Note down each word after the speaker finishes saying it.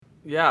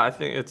Yeah, I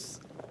think it's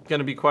going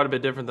to be quite a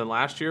bit different than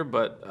last year,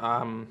 but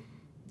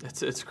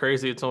it's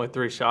crazy. It's only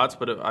 3 shots,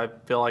 but I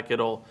feel like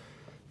it'll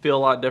feel a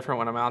lot different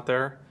when I'm out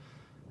there.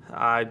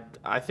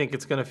 I think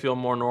it's going to feel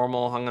more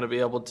normal. I'm going to be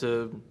able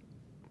to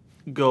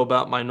go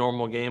about my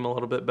normal game a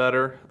little bit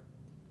better.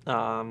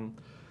 I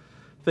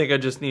think I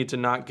just need to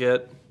not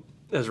get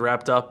as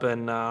wrapped up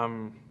in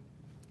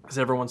as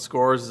everyone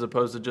scores as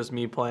opposed to just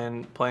me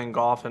playing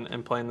golf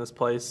and playing this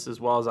place as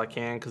well as I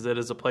can, because it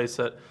is a place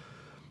that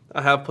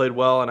I have played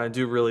well and I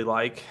do really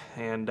like.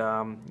 And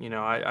I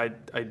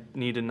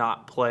need to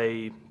not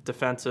play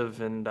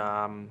defensive and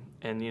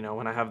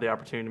when I have the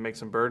opportunity to make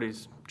some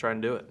birdies, try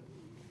and do it.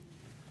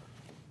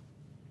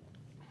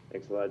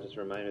 Thanks a lot. Just a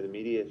reminder to the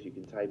media, if you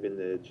can type in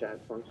the chat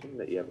function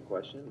that you have a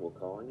question, we'll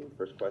call on you.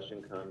 First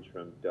question comes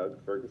from Doug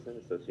Ferguson,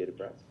 Associated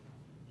Press.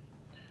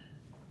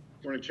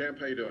 Morning, Champ.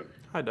 How you doing?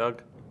 Hi,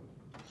 Doug.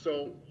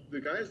 So the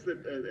guys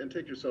that, and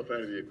take yourself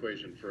out of the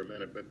equation for a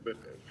minute, but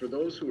for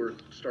those who are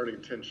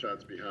starting 10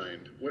 shots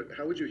behind,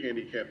 how would you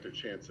handicap their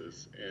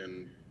chances?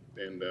 And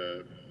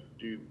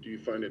do you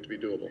find it to be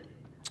doable?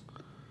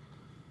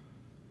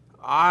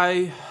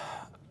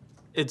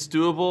 It's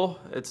doable.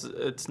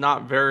 It's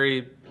not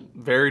very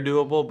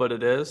doable, but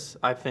it is.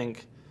 I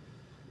think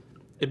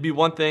it'd be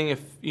one thing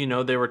if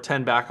they were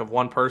 10 back of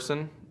one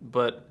person,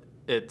 but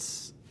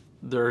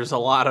there's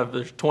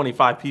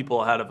 25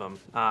 people ahead of them.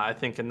 I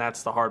think, and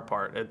that's the hard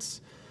part.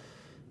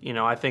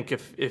 I think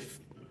if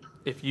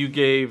you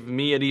gave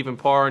me at even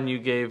par and you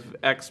gave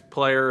X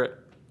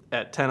player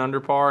at 10 under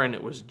par and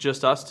it was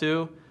just us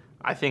two,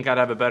 I think I'd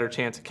have a better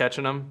chance of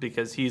catching him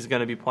because he's going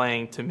to be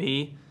playing to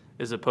me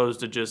as opposed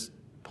to just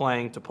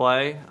playing to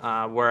play.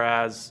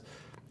 Whereas,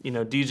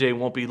 DJ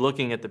won't be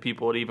looking at the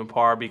people at even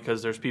par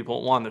because there's people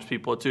at 1, there's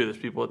people at 2, there's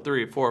people at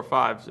 3, 4,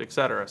 5,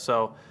 etc.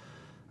 So,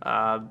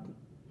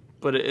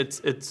 but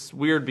it's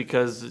weird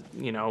because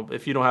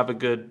if you don't have a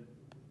good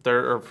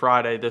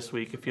Friday this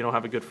week, if you don't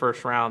have a good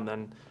first round,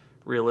 then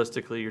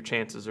realistically your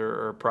chances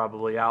are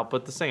probably out.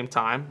 But at the same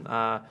time,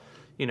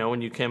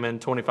 when you came in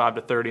 25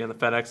 to 30 in the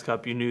FedEx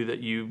Cup, you knew that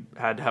you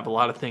had to have a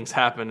lot of things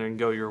happen and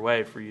go your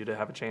way for you to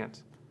have a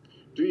chance.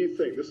 Do you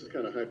think, this is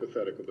kind of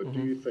hypothetical, but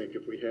do you think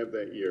if we have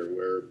that year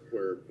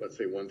where let's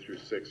say 1 through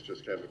 6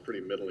 just have a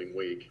pretty middling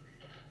week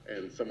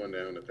and someone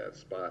down at that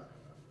spot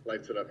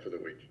lights it up for the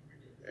week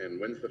and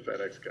wins the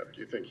FedEx Cup,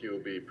 do you think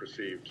he'll be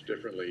perceived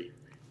differently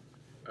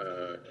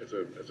as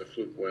a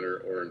fluke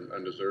winner or an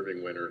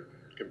undeserving winner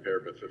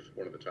compared with if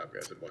one of the top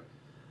guys had won?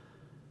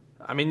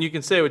 I mean, you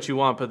can say what you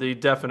want, but he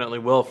definitely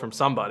will from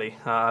somebody.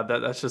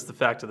 That's just the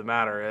fact of the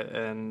matter.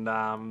 And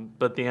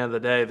but at the end of the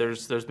day,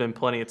 there's been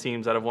plenty of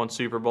teams that have won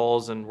Super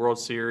Bowls and World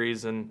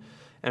Series and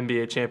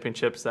NBA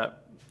championships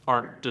that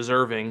aren't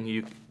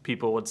deserving,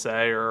 people would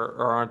say, or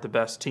aren't the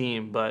best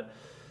team. But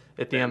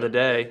at the end of the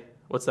day,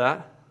 what's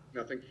that?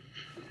 Nothing.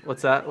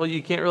 What's that? Well,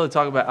 you can't really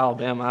talk about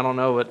Alabama. I don't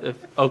know if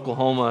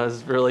Oklahoma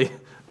is really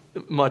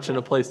much in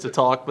a place to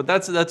talk, but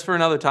that's for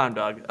another time,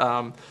 Doug.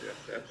 Yes,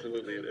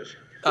 absolutely it is.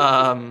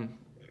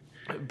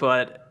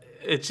 But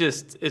it's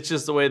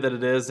just the way that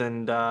it is,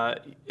 and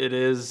it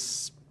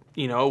is,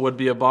 it would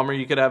be a bummer.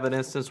 You could have an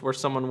instance where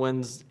someone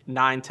wins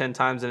 9-10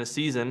 times in a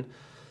season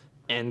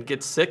and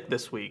gets sick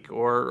this week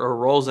or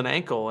rolls an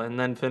ankle and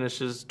then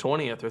finishes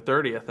 20th or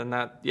 30th, and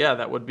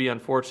that would be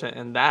unfortunate,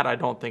 and that I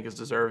don't think is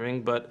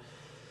deserving. But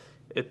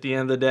at the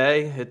end of the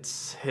day,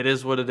 it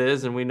is what it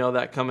is, and we know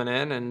that coming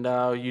in, and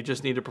you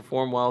just need to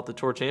perform well at the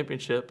Tour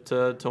Championship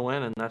to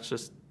win, and that's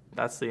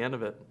the end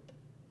of it.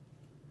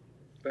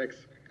 Thanks.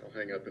 I'll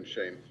hang up in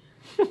shame.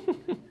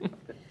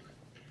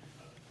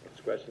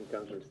 Next question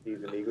comes from Steve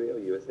Zamiglio,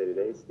 USA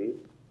Today. Steve?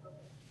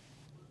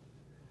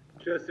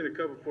 Justin, a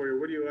couple for you.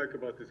 What do you like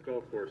about this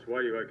golf course? Why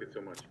do you like it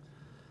so much?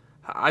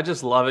 I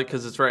just love it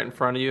because it's right in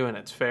front of you and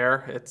it's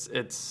fair. It's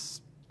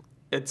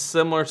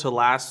similar to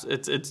last.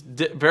 It's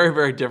very,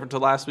 very different to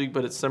last week,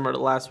 but it's similar to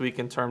last week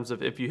in terms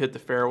of if you hit the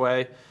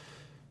fairway,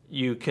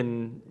 you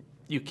can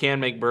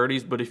make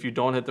birdies, but if you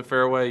don't hit the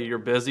fairway, you're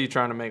busy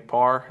trying to make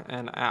par.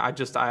 And I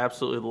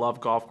absolutely love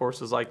golf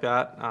courses like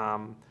that.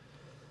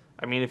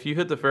 I mean, if you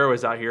hit the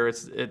fairways out here,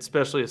 it's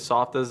especially as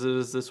soft as it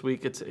is this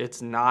week.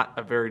 It's not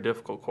a very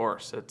difficult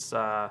course. It's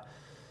not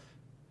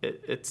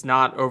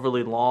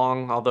overly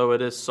long, although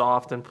it is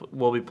soft and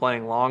we'll be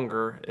playing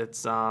longer.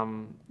 It's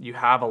you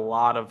have a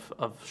lot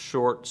of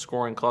short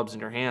scoring clubs in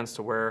your hands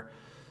to where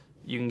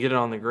you can get it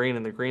on the green,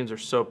 and the greens are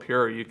so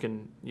pure. You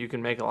can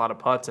make a lot of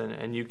putts,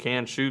 and you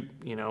can shoot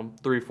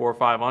 3, 4,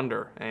 5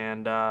 under.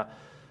 And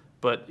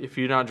but if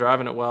you're not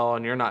driving it well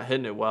and you're not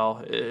hitting it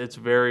well, it's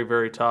very,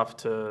 very tough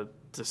to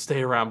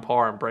stay around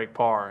par and break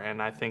par.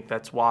 And I think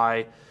that's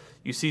why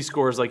you see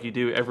scores like you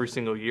do every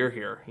single year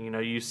here.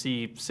 You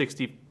see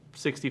 65s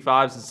and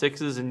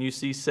 6s, and you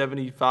see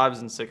 75s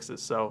and 6s.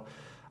 So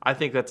I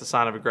think that's a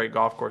sign of a great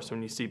golf course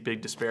when you see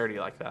big disparity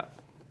like that.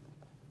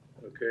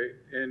 Okay,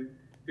 and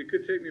you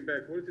could take me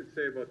back. What does it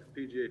say about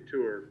the PGA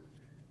Tour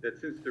that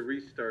since the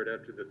restart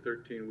after the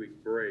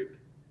 13-week break,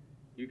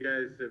 you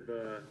guys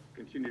have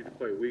continued to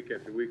play week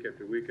after week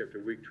after week after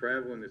week,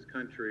 traveling this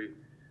country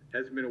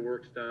hasn't been a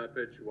work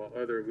stoppage, while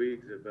other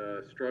leagues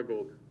have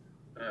struggled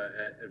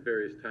at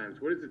various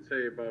times. What does it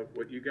say about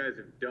what you guys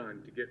have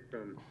done to get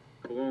from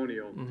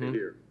Colonial to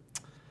here?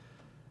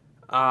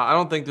 I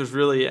don't think there's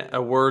really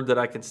a word that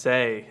I can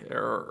say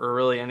or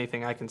really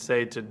anything I can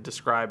say to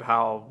describe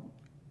how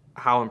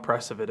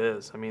impressive it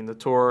is. I mean, the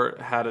tour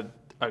had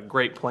a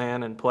great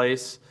plan in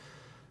place,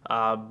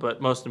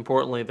 but most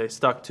importantly, they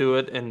stuck to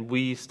it, and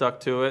we stuck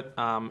to it.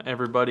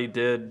 Everybody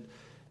did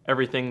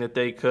everything that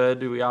they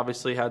could. We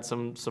obviously had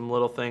some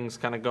little things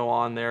kind of go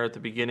on there at the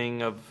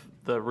beginning of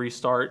the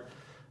restart,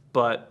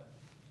 but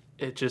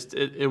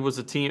it was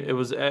a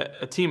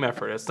team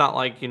effort. It's not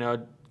like,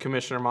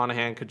 Commissioner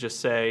Monahan could just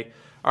say,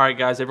 all right,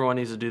 guys, everyone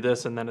needs to do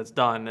this, and then it's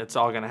done. It's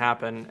all going to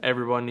happen.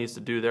 Everyone needs to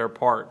do their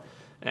part,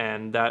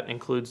 and that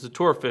includes the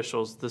tour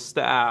officials, the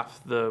staff,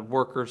 the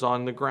workers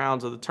on the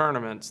grounds of the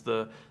tournaments,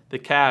 the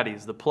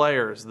caddies, the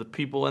players, the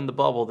people in the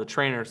bubble, the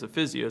trainers, the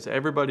physios.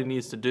 Everybody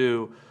needs to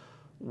do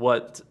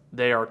what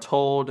they are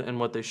told and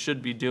what they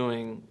should be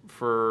doing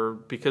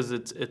because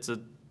it's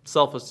a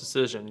selfless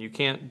decision. You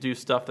can't do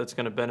stuff that's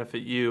going to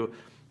benefit you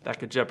that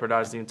could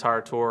jeopardize the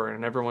entire tour,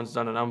 and everyone's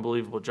done an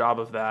unbelievable job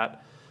of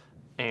that.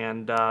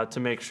 And to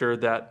make sure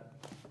that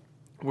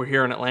we're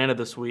here in Atlanta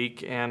this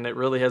week, and it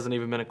really hasn't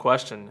even been a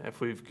question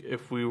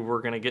if we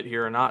were going to get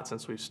here or not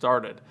since we've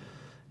started.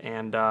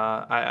 And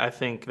I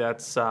think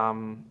that's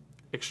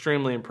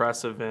extremely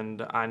impressive,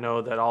 and I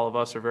know that all of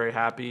us are very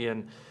happy,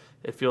 and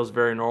it feels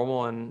very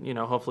normal, and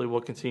hopefully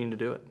we'll continue to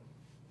do it.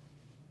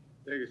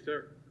 Thank you,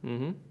 sir.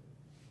 Mm-hmm.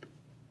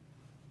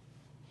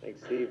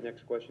 Thanks, Steve.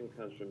 Next question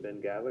comes from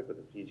Ben Gavlik with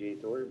the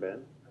PGA Tour.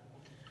 Ben?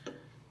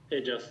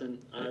 Hey, Justin.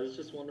 I was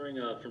just wondering,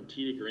 from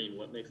tee to green,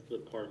 what makes the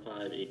par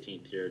 5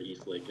 18th here at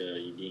East Lake a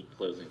unique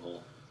closing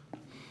hole?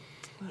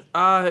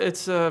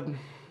 It's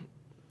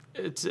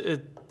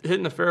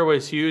hitting the fairway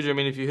is huge. I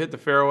mean, if you hit the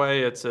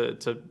fairway, it's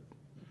a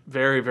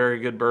very, very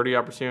good birdie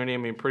opportunity. I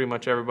mean, pretty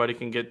much everybody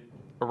can get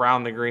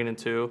around the green in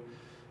two,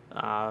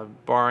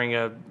 barring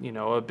a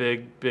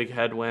big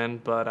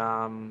headwind. But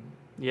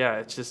yeah,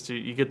 it's just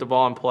you get the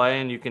ball in play,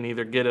 and you can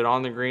either get it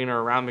on the green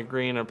or around the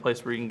green in a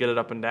place where you can get it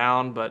up and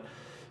down. But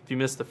if you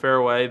miss the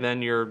fairway,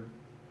 then you're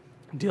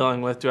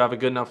dealing with, do I have a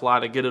good enough lie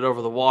to get it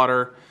over the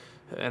water?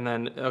 And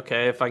then,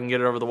 okay, if I can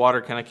get it over the water,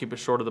 can I keep it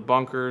short of the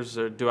bunkers?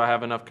 Or do I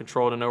have enough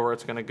control to know where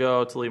it's going to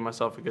go to leave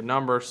myself a good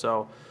number?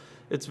 So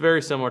it's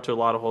very similar to a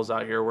lot of holes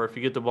out here where if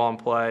you get the ball in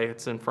play,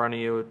 it's in front of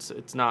you.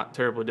 It's not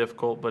terribly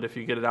difficult, but if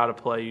you get it out of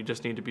play, you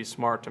just need to be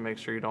smart to make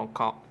sure you don't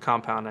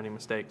compound any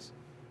mistakes.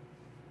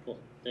 Cool.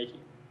 Thank you.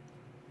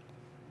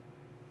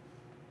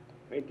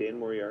 All right, Dan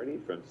Moriarty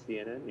from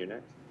CNN, you're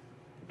next.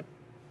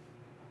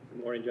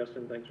 Good morning,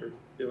 Justin. Thanks for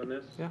doing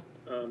this. Yeah.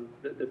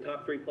 The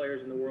top 3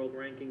 players in the world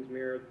rankings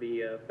mirror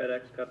the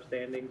FedEx Cup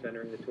standings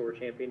entering the Tour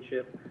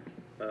Championship.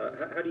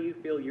 How do you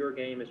feel your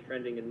game is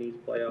trending in these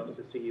playoffs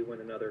to see you win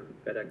another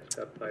FedEx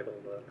Cup title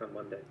come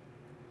Monday?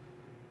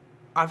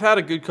 I've had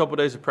a good couple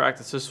days of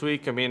practice this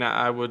week. I mean,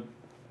 I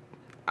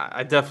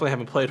definitely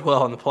haven't played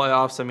well in the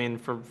playoffs. I mean,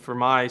 for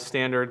my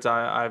standards,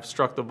 I've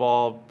struck the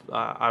ball,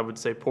 I would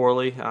say,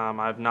 poorly.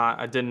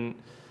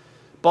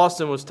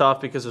 Boston was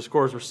tough because the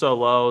scores were so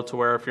low to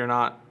where if you're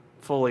not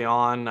fully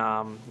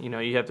on,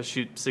 you have to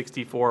shoot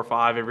 64 or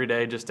 5 every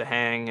day just to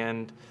hang,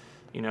 and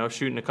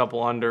shooting a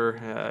couple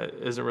under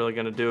isn't really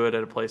going to do it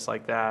at a place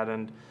like that.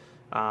 And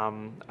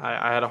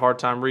I had a hard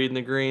time reading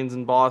the greens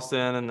in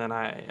Boston, and then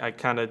I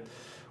kind of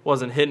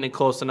wasn't hitting it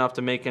close enough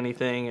to make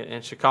anything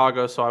in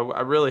Chicago, so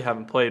I really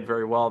haven't played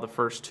very well the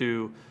first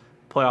 2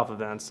 playoff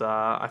events.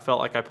 I felt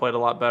like I played a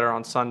lot better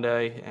on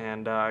Sunday,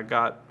 and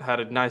had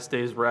a nice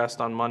day's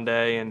rest on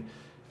Monday, and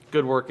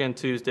good work in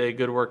Tuesday,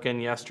 good work in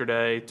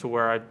yesterday, to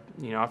where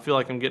I feel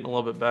like I'm getting a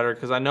little bit better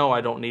because I know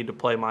I don't need to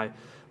play my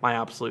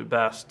absolute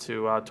best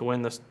to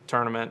win this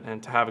tournament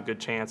and to have a good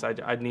chance.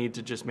 I need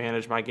to just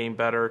manage my game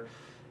better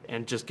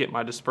and just get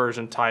my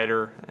dispersion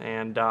tighter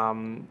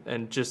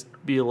and just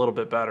be a little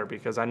bit better,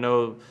 because I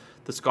know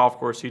this golf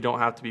course, you don't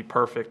have to be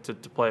perfect to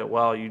play it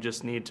well. You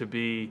just need to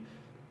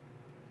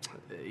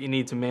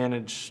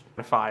manage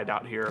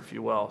out here, if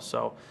you will.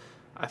 So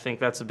I think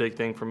that's a big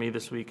thing for me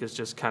this week, is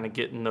just kind of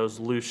getting those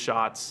loose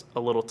shots a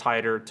little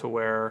tighter to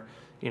where,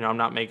 I'm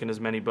not making as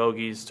many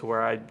bogeys, to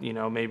where I,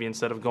 maybe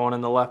instead of going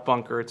in the left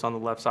bunker, it's on the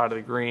left side of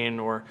the green,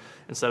 or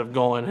instead of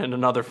going in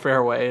another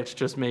fairway, it's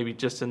just maybe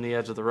just in the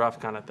edge of the rough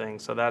kind of thing.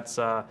 So that's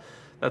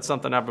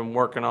something I've been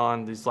working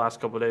on these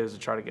last couple of days to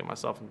try to get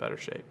myself in better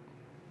shape.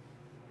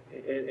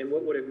 And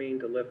what would it mean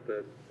to lift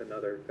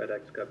another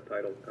FedEx Cup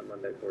title come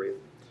Monday for you?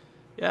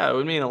 Yeah, it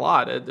would mean a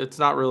lot. It's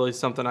not really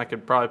something I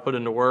could probably put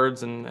into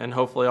words, and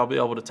hopefully I'll be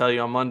able to tell you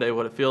on Monday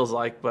what it feels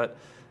like. But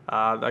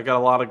I got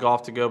a lot of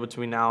golf to go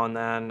between now and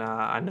then.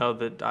 I know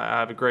that I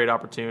have a great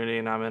opportunity,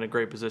 and I'm in a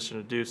great position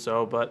to do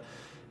so. But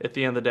at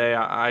the end of the day,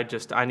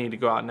 I need to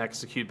go out and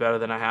execute better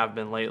than I have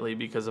been lately,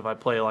 because if I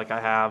play like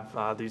I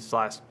have these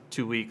last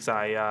 2 weeks,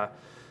 I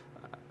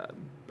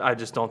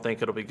just don't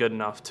think it'll be good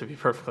enough, to be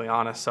perfectly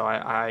honest. So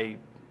I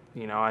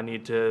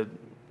need to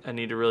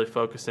really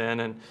focus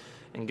in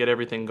and get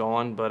everything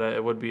going. But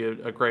it would be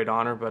a great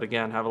honor. But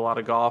again, have a lot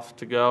of golf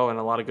to go and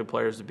a lot of good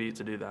players to beat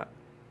to do that.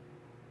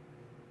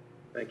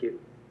 Thank you.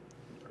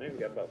 All right, we've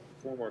got about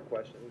 4 more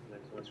questions.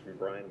 Next one's from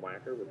Brian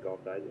Wacker with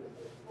Golf Digest.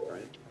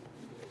 Brian?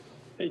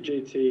 Hey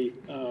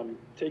JT,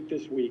 take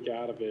this week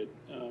out of it.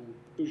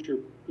 Who's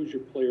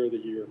your player of the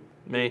year?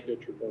 Me.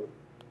 Get your vote.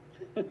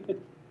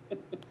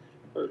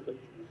 Perfect.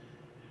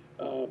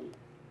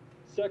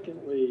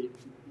 Secondly,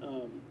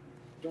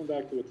 going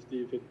back to what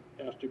Steve had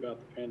asked you about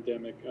the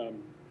pandemic,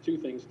 2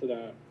 things to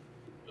that.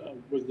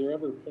 Was there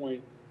ever a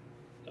point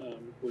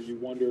where you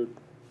wondered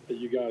that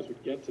you guys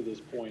would get to this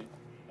point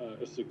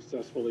as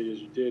successfully as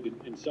you did?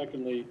 And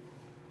secondly,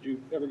 did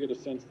you ever get a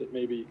sense that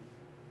maybe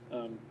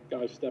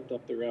guys stepped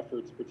up their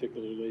efforts,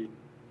 particularly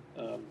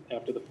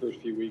after the first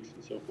few weeks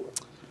and so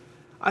forth?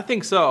 I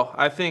think so.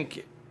 I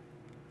think,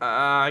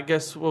 I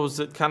guess, what was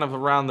it, kind of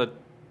around the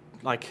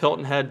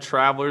Hilton Head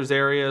Travelers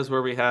areas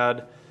where we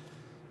had,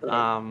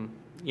 kind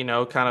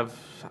of,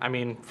 I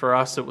mean, for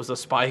us it was a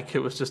spike. It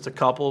was just a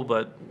couple,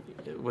 but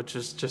which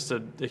is just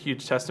a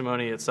huge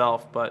testimony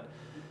itself. But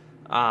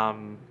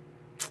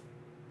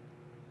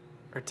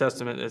or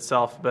testament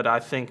itself. But I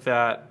think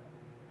that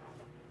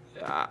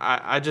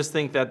I just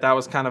think that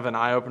was kind of an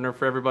eye-opener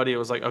for everybody. It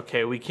was like,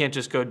 okay, we can't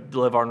just go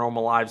live our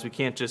normal lives. We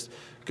can't just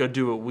go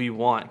do what we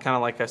want. Kind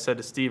of like I said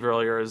to Steve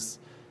earlier, is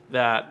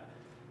that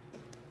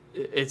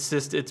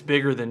it's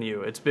bigger than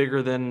you. It's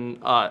bigger than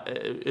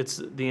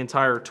it's the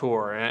entire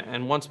tour.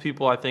 And once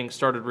people, I think,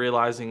 started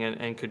realizing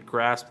and could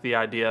grasp the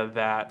idea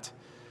that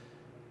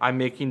I'm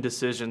making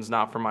decisions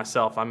not for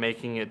myself. I'm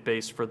making it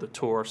based for the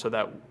tour so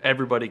that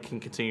everybody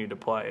can continue to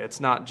play. It's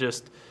not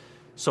just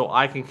so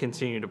I can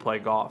continue to play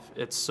golf.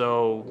 It's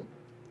so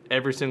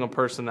every single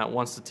person that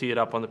wants to tee it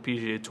up on the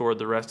PGA Tour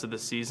the rest of the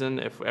season,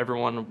 if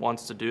everyone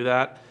wants to do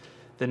that,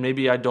 then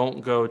maybe I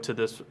don't go to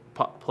this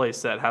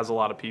place that has a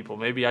lot of people.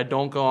 Maybe I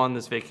don't go on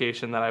this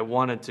vacation that I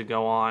wanted to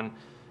go on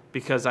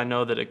because I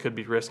know that it could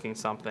be risking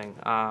something.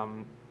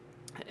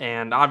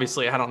 And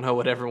obviously I don't know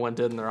what everyone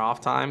did in their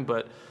off time,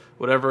 but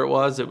whatever it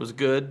was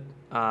good.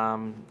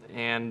 And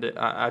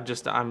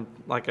I'm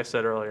like I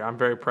said earlier, I'm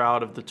very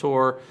proud of the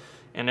tour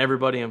and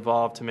everybody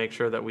involved to make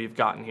sure that we've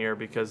gotten here,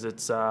 because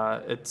it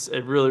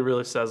really,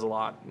 really says a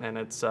lot, and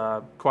it's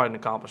quite an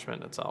accomplishment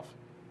in itself.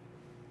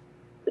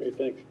 Great,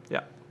 thanks.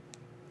 Yeah.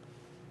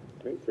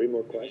 All right, 3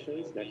 more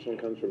questions. Next one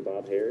comes from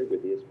Bob Harrod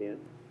with ESPN.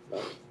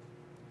 Bob?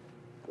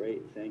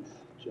 Great, thanks,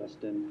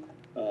 Justin.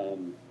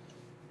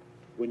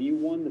 When you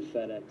won the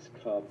FedEx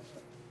Cup,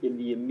 in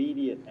the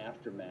immediate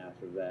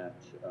aftermath of that,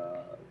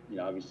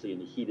 obviously in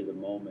the heat of the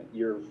moment,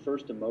 your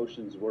first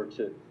emotions were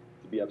to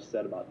be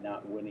upset about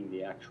not winning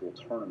the actual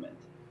tournament.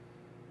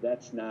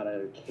 That's not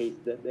a case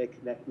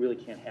that really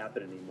can't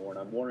happen anymore. And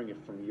I'm wondering if,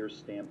 from your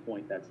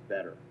standpoint, that's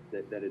better.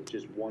 That it's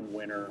just one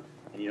winner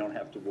and you don't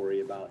have to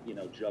worry about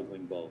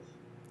juggling both.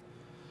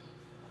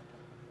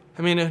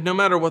 I mean, no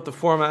matter what the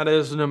format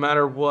is, no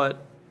matter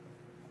what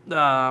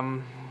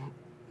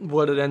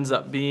it ends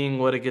up being,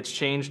 what it gets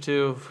changed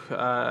to,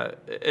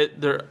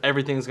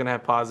 everything's going to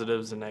have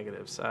positives and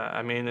negatives.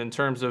 I mean, in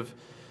terms of,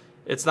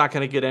 it's not going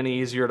to get any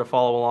easier to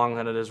follow along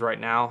than it is right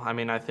now. I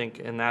mean, I think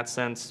in that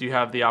sense, you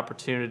have the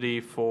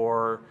opportunity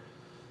for,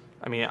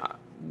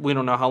 we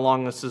don't know how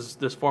long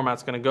this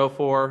format's going to go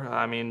for.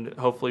 I mean,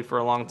 hopefully for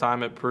a long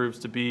time it proves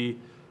to be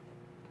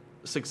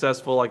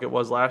successful like it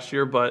was last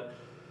year. But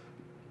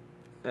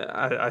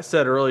I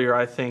said earlier,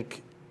 I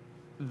think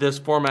this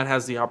format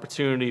has the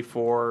opportunity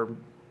for,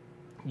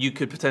 you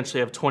could potentially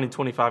have 20,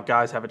 25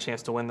 guys have a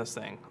chance to win this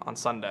thing on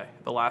Sunday,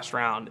 the last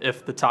round.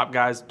 If the top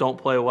guys don't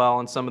play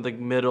well and some of the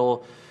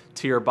middle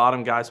tier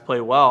bottom guys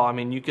play well, I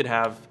mean, you could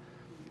have,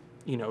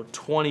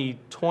 20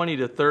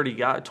 to 30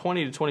 guys,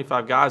 20 to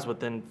 25 guys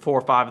within 4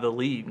 or 5 of the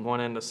lead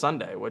going into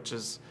Sunday, which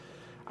is,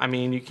 I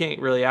mean, you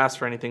can't really ask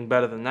for anything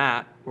better than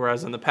that.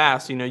 Whereas in the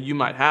past, you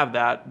might have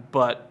that,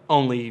 but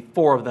only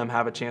 4 of them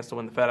have a chance to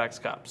win the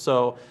FedEx Cup.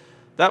 So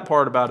that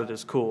part about it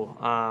is cool.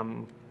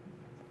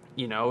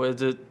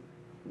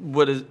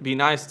 Would it be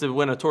nice to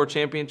win a tour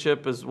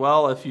championship as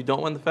well if you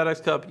don't win the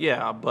FedEx Cup?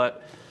 Yeah,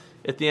 but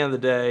at the end of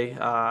the day,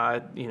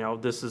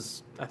 this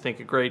is, I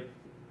think, a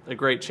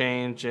great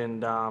change,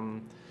 and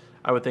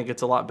I would think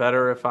it's a lot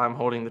better if I'm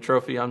holding the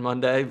trophy on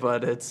Monday.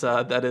 But it's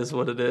that is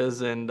what it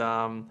is, and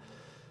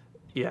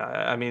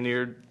I mean,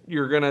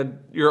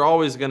 you're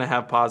always gonna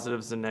have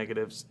positives and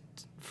negatives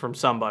from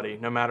somebody,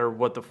 no matter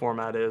what the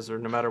format is or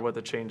no matter what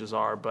the changes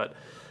are. But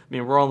I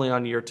mean, we're only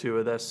on year 2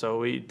 of this, so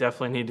we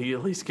definitely need to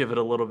at least give it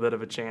a little bit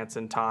of a chance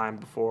and time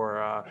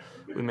before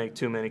we make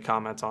too many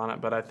comments on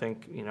it. But I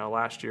think,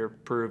 last year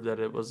proved that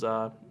it's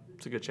a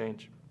good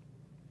change.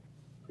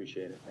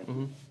 Appreciate it. Thank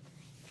you.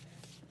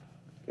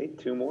 Okay,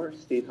 2 more.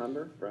 Steve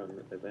Humber from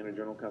Atlanta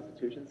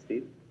Journal-Constitution.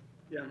 Steve?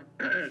 Yeah,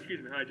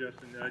 excuse me. Hi,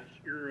 Justin.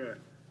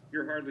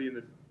 You're hardly in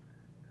the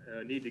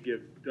need to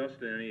give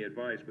Dustin any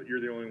advice, but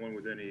you're the only one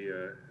with any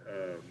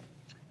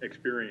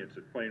experience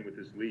of playing with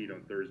this lead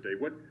on Thursday.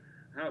 What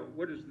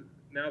is,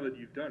 now that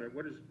you've done it,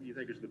 what do you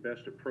think is the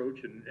best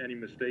approach, and any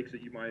mistakes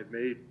that you might have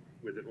made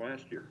with it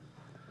last year?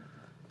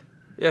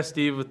 Yeah,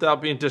 Steve,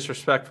 without being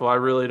disrespectful, I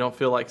really don't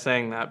feel like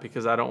saying that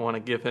because I don't want to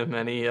give him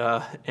any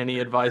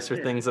advice or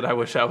things that I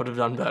wish I would have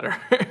done better.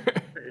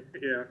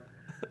 Yeah.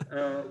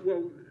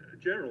 Well,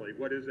 generally,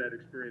 what is that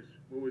experience?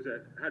 What was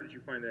that? How did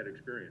you find that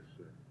experience?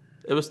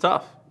 It was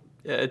tough.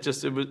 Yeah,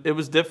 it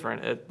was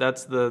different.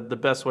 That's the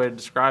best way to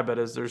describe it.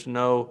 Is there's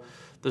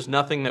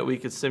nothing that we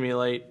could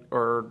simulate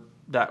or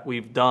that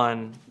we've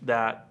done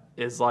that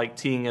is like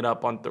teeing it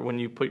up on when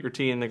you put your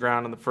tee in the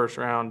ground in the first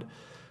round.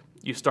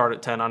 You start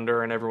at 10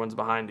 under and everyone's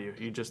behind you.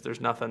 There's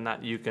nothing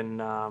that you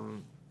can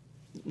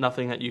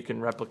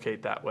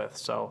replicate that with.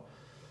 So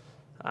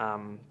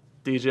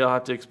DJ will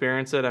have to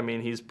experience it. I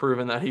mean, he's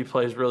proven that he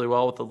plays really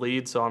well with the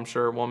lead, so I'm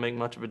sure it won't make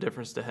much of a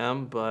difference to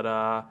him. But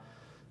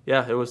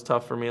yeah, it was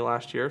tough for me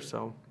last year.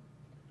 So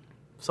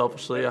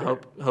selfishly, I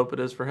hope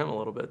it is for him a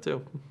little bit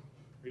too.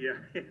 Yeah.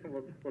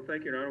 Well,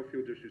 thank you. And I don't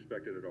feel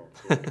disrespected at all.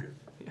 So good.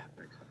 Yeah.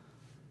 Thanks.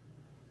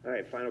 All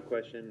right, final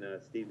question,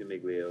 Steve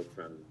DiMiglio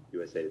from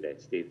USA Today.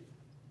 Steve.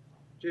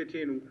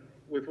 JT, and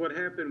with what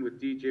happened with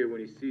DJ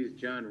when he sees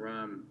John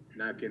Rahm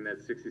knock in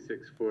that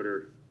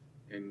 66-footer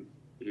and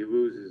he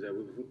loses, I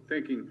was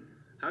thinking,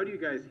 how do you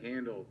guys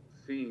handle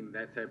seeing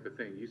that type of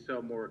thing? You saw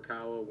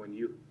Morikawa when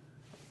you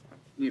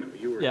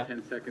were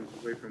 10 seconds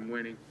away from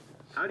winning.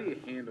 How do you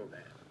handle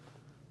that?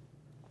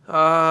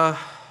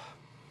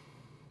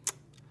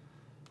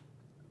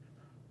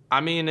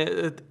 I mean,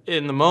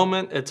 in the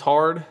moment, it's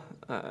hard.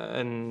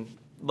 And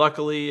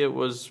luckily, it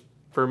was,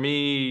 for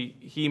me,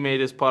 he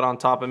made his putt on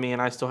top of me,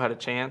 and I still had a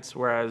chance.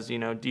 Whereas,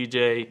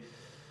 DJ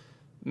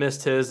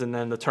missed his, and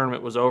then the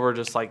tournament was over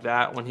just like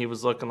that when he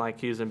was looking like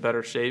he was in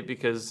better shape.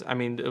 Because, I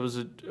mean, it was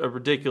a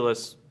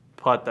ridiculous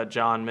putt that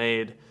John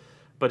made.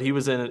 But he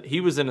was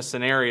in a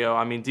scenario.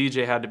 I mean,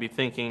 DJ had to be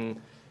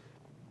thinking,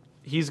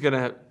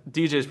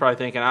 DJ's probably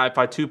thinking, if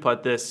I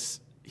two-putt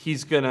this,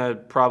 he's gonna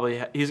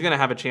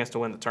have a chance to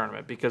win the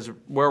tournament. Because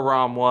where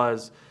Rahm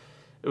was,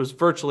 it was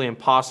virtually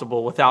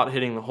impossible without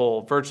hitting the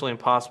hole, virtually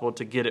impossible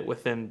to get it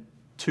within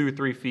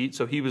 2-3 feet.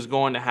 So he was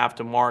going to have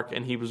to mark,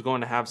 and he was going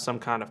to have some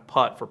kind of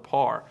putt for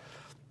par.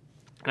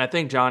 And I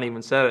think John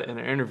even said it in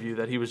an interview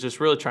that he was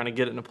just really trying to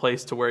get it in a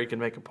place to where he can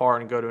make a par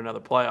and go to another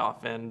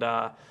playoff. And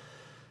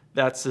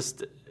that's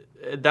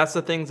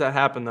the things that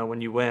happen, though, when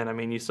you win. I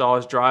mean, you saw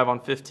his drive on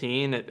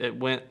 15. It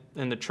went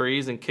in the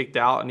trees and kicked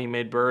out, and he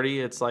made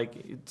birdie. It's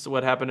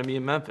what happened to me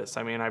in Memphis.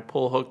 I mean, I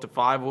pull hook to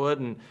 5-wood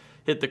and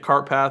hit the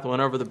cart path, went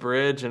over the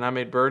bridge, and I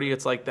made birdie.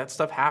 It's like that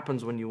stuff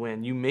happens when you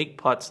win. You make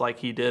putts like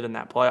he did in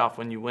that playoff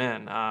when you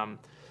win.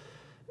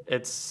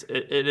 It's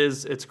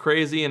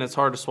crazy and it's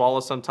hard to swallow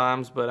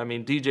sometimes, but I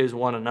mean, DJ's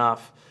won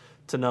enough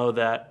to know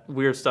that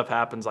weird stuff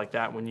happens like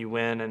that when you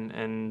win.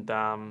 And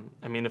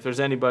I mean, if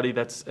there's anybody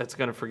that's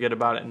going to forget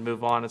about it and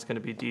move on, it's going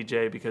to be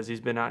DJ, because he's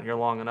been out here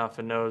long enough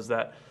and knows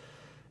that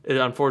it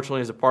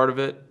unfortunately is a part of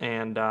it.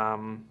 And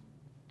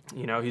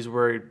he's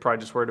probably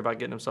just worried about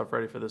getting himself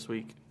ready for this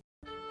week.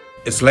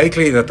 It's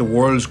likely that the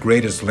world's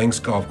greatest links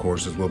golf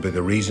courses will be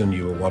the reason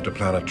you will want to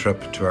plan a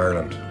trip to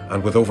Ireland.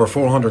 And with over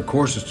 400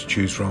 courses to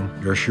choose from,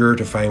 you're sure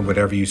to find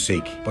whatever you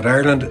seek. But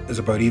Ireland is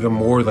about even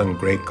more than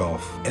great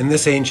golf. In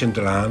this ancient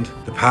land,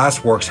 the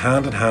past works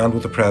hand in hand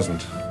with the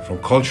present,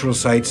 from cultural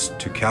sites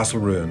to castle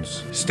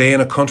ruins. Stay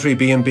in a country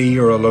B&B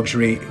or a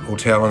luxury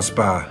hotel and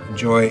spa.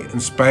 Enjoy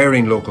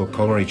inspiring local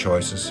culinary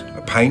choices,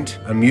 a pint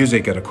and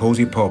music at a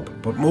cosy pub.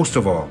 But most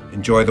of all,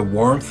 enjoy the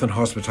warmth and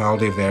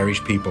hospitality of the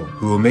Irish people,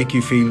 who will make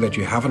you feel that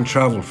you haven't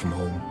travelled from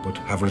home but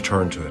have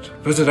returned to it.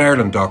 Visit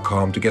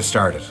Ireland.com to get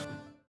started.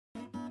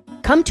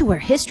 Come to where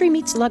history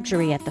meets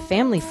luxury at the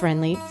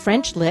family-friendly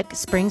French Lick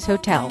Springs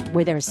Hotel,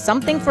 where there's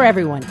something for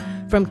everyone,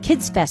 from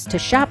Kids Fest to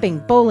shopping,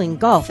 bowling,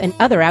 golf, and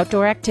other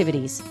outdoor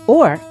activities.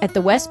 Or at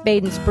the West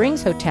Baden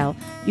Springs Hotel,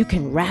 you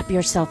can wrap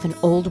yourself in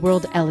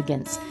old-world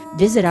elegance.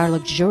 Visit our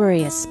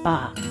luxurious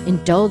spa,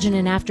 indulge in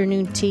an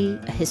afternoon tea,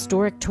 a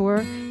historic tour,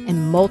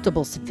 and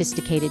multiple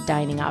sophisticated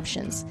dining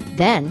options.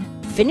 Then,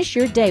 finish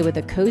your day with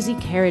a cozy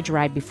carriage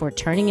ride before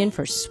turning in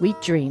for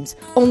sweet dreams.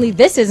 Only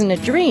this isn't a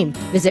dream.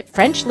 Visit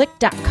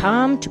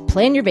FrenchLick.com to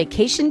plan your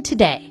vacation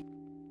today.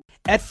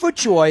 At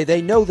FootJoy, they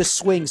know the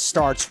swing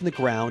starts from the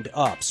ground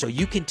up, so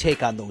you can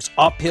take on those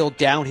uphill,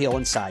 downhill,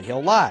 and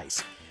sidehill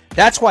lies.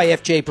 That's why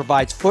FJ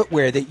provides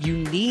footwear that you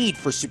need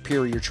for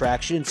superior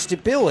traction and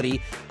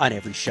stability on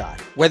every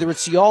shot. Whether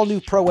it's the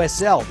all-new Pro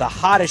SL, the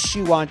hottest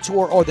shoe on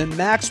tour, or the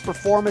max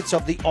performance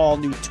of the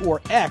all-new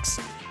Tour X,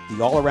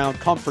 the all-around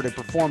comfort and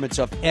performance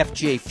of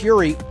FJ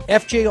Fury,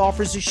 FJ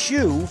offers a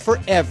shoe for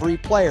every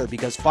player,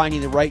 because finding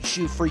the right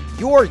shoe for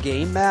your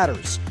game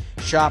matters.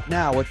 Shop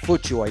now at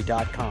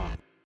FootJoy.com.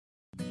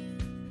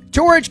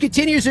 Tour Edge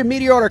continues their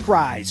meteoric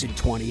rise in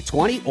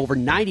 2020. Over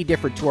 90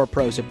 different tour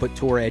pros have put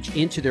Tour Edge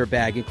into their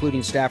bag, including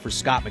staffers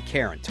Scott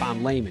McCarron,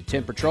 Tom Lehman,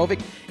 Tim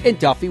Petrovic, and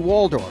Duffy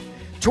Waldorf.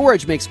 Tour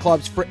Edge makes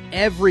clubs for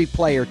every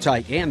player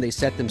type, and they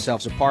set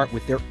themselves apart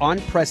with their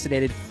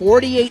unprecedented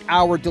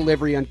 48-hour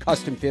delivery on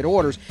custom-fit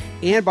orders,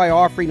 and by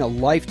offering a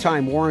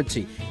lifetime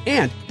warranty,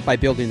 and by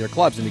building their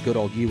clubs in the good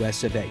old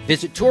US of A.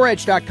 Visit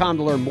TourEdge.com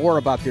to learn more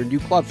about their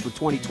new clubs for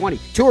 2020.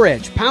 Tour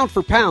Edge, pound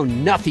for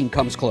pound, nothing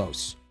comes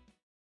close.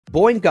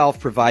 Boyne Golf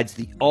provides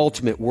the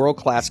ultimate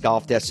world-class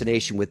golf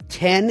destination with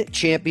 10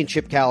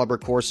 championship-caliber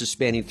courses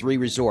spanning 3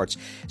 resorts.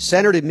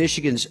 Centered in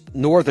Michigan's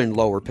northern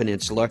Lower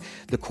Peninsula,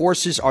 the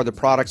courses are the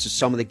products of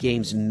some of the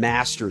game's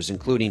masters,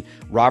 including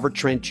Robert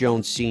Trent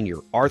Jones Sr.,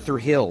 Arthur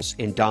Hills,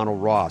 and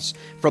Donald Ross.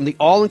 From the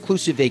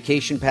all-inclusive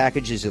vacation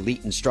packages,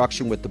 elite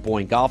instruction with the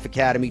Boyne Golf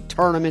Academy,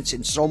 tournaments,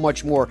 and so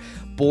much more,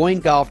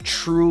 Boyne Golf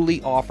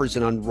truly offers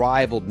an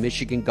unrivaled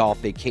Michigan golf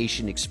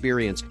vacation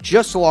experience.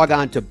 Just log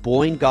on to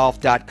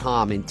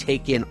BoyneGolf.com and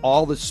take in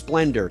all the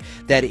splendor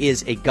that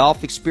is a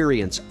golf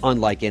experience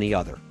unlike any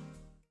other.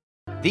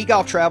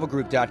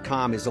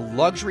 TheGolfTravelGroup.com is a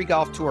luxury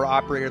golf tour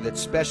operator that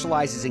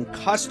specializes in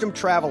custom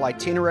travel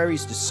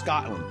itineraries to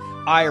Scotland,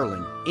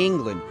 Ireland,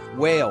 England,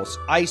 Wales,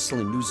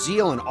 Iceland, New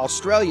Zealand,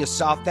 Australia,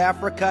 South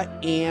Africa,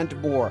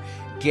 and more.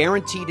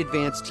 Guaranteed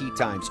advanced tee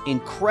times,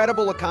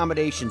 incredible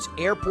accommodations,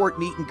 airport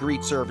meet and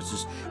greet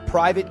services,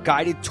 private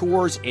guided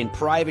tours, and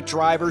private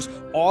drivers,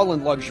 all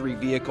in luxury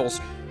vehicles.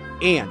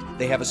 And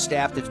they have a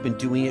staff that's been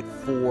doing it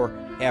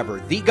forever.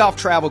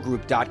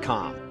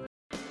 TheGolfTravelGroup.com.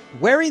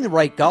 Wearing the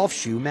right golf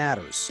shoe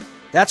matters.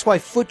 That's why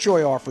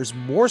FootJoy offers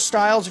more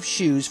styles of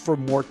shoes for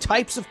more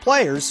types of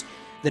players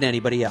than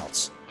anybody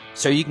else.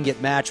 So you can get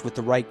matched with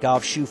the right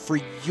golf shoe for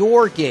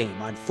your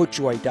game on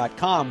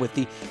FootJoy.com with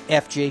the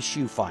FJ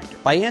Shoe Finder.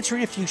 By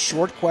answering a few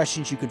short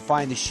questions, you can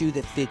find the shoe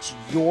that fits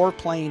your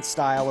playing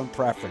style and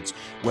preference.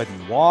 Whether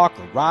you walk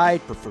or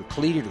ride, prefer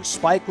cleated or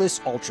spikeless,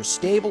 ultra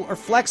stable or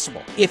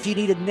flexible. If you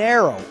need a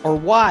narrow or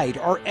wide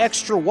or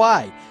extra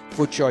wide,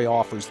 FootJoy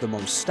offers the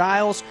most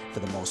styles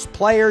for the most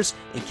players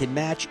and can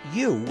match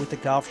you with a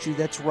golf shoe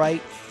that's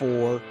right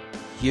for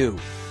you.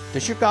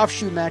 Does your golf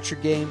shoe match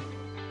your game?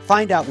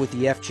 Find out with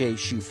the FJ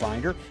Shoe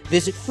Finder.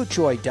 Visit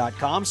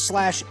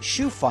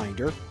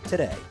FootJoy.com/shoefinder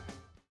today.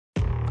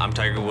 I'm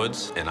Tiger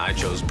Woods, and I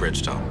chose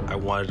Bridgestone. I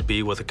wanted to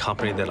be with a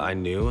company that I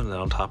knew, and then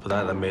on top of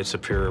that, that made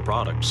superior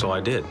product. So I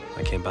did.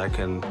 I came back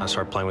and I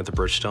started playing with the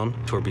Bridgestone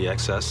Tour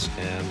BXS,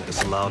 and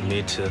it's allowed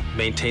me to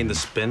maintain the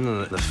spin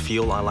and the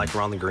feel I like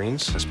around the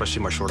greens,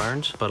 especially my short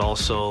irons, but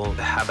also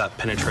have that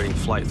penetrating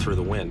flight through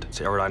the wind.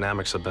 The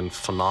aerodynamics have been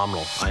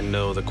phenomenal. I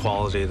know the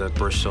quality that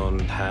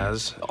Bridgestone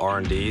has,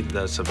 R&D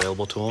that's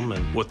available to them,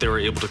 and what they were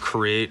able to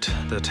create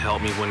that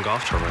helped me win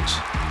golf tournaments.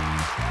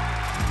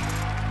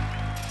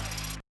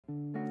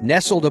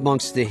 Nestled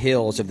amongst the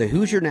hills of the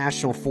Hoosier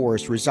National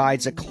Forest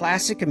resides a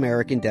classic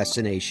American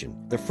destination,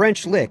 the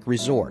French Lick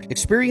Resort.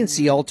 Experience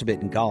the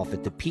ultimate in golf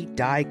at the Pete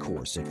Dye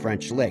course at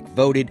French Lick,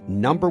 voted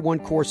 #1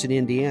 course in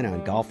Indiana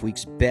on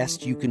Golfweek's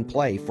Best You Can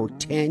Play for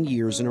 10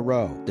 years in a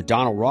row. The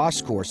Donald Ross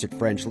course at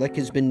French Lick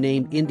has been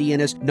named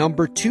Indiana's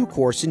 #2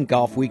 course in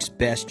Golfweek's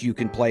Best You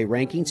Can Play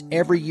rankings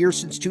every year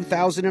since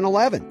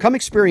 2011. Come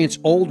experience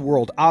old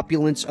world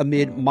opulence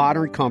amid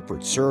modern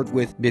comfort served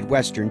with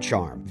Midwestern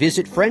charm.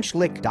 Visit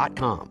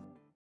FrenchLick.com.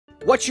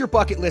 What's your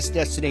bucket list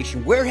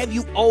destination? Where have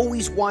you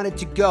always wanted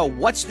to go?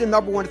 What's the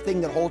 #1 thing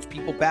that holds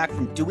people back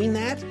from doing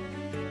that?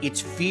 It's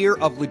fear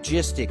of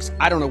logistics.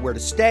 I don't know where to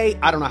stay.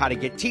 I don't know how to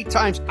get tee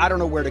times. I don't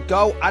know where to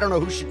go. I don't know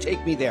who should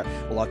take me there.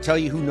 Well, I'll tell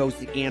you who knows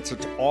the answer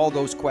to all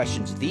those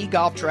questions.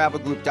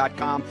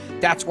 TheGolfTravelGroup.com.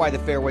 That's why the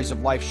Fairways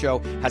of Life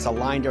show has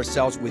aligned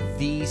ourselves with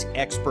these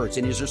experts.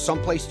 And is there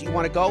some place that you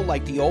want to go,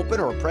 like the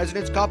Open or a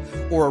President's Cup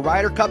or a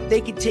Ryder Cup?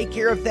 They can take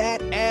care of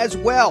that as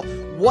well.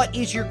 What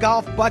is your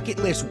golf bucket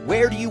list?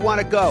 Where do you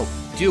want to go?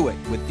 Do it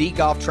with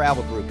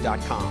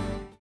TheGolfTravelGroup.com.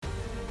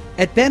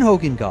 At Ben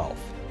Hogan Golf,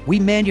 we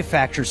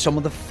manufacture some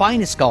of the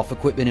finest golf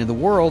equipment in the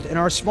world in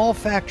our small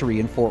factory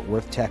in Fort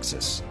Worth,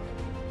 Texas.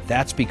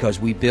 That's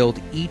because we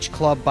build each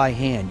club by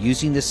hand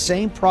using the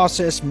same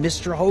process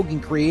Mr.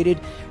 Hogan created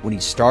when he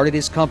started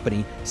his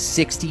company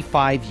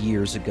 65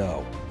 years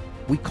ago.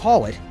 We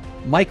call it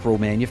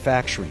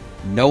micro-manufacturing,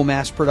 no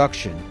mass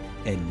production,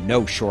 and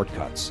no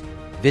shortcuts.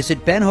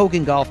 Visit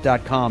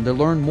BenHoganGolf.com to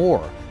learn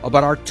more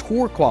about our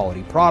tour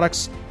quality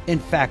products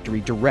and factory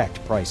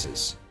direct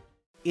prices.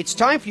 It's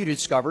time for you to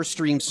discover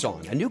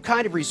Streamsong, a new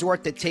kind of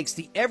resort that takes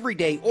the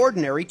everyday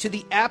ordinary to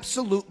the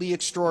absolutely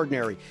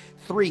extraordinary.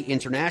 3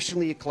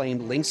 internationally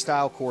acclaimed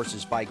link-style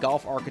courses by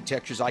golf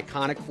architecture's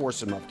iconic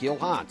foursome of Gil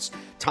Hans,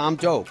 Tom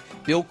Doak,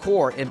 Bill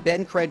Coore, and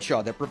Ben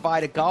Crenshaw that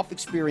provide a golf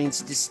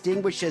experience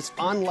distinguished as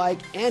unlike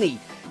any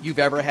you've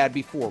ever had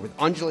before, with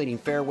undulating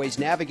fairways,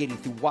 navigating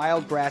through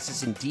wild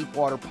grasses and deep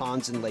water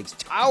ponds and lakes,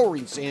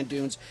 towering sand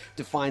dunes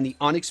to find the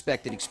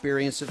unexpected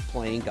experience of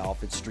playing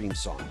golf at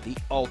Streamsong, the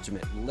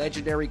ultimate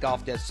legendary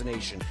golf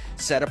destination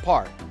set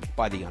apart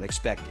by the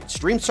unexpected.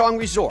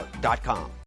 StreamSongResort.com.